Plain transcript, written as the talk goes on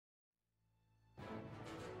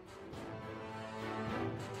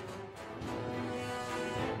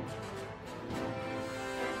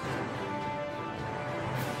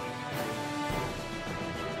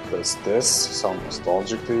Does this sound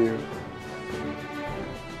nostalgic to you?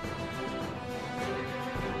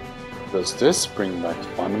 Does this bring back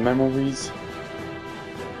fun memories?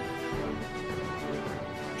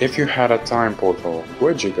 If you had a time portal,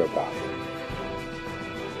 where'd you go back?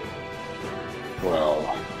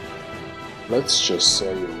 Well, let's just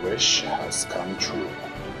say your wish has come true.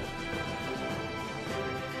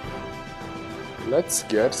 Let's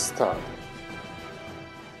get started.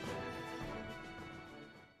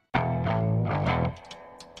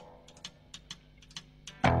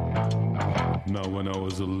 Now when I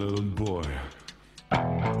was a little boy,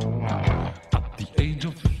 at the age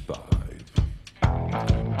of 5, I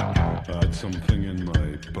had something in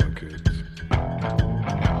my pocket,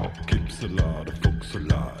 keeps a lot of folks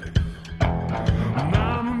alive.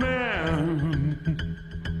 Now I'm a man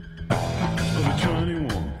of 21.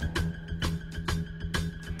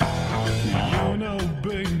 You know,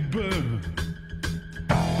 baby,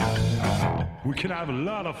 we can have a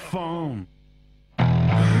lot of fun.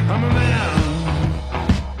 I'm a man.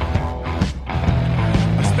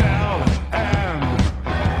 I spell M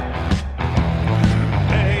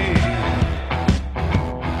A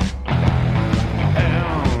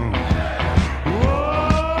M.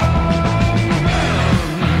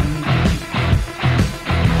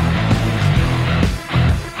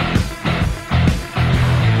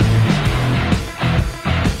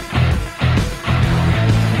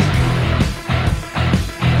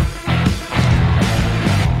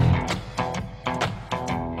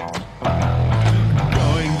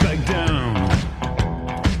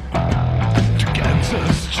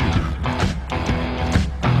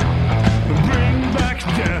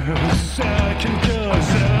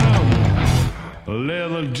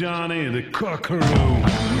 Little Johnny the Cockaroo.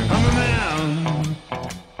 I'm a man.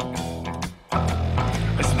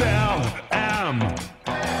 I spell M.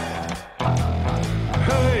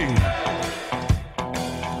 Hey.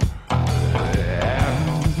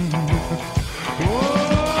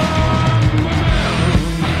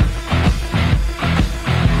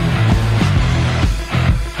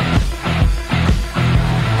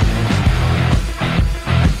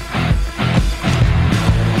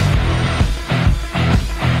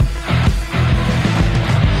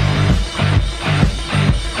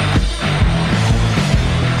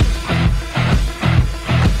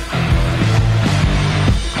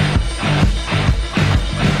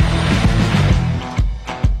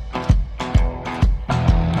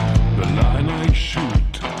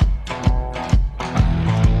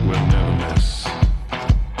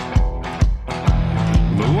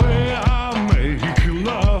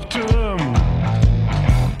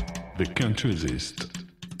 They can't resist.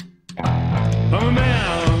 I'm a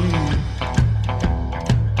man.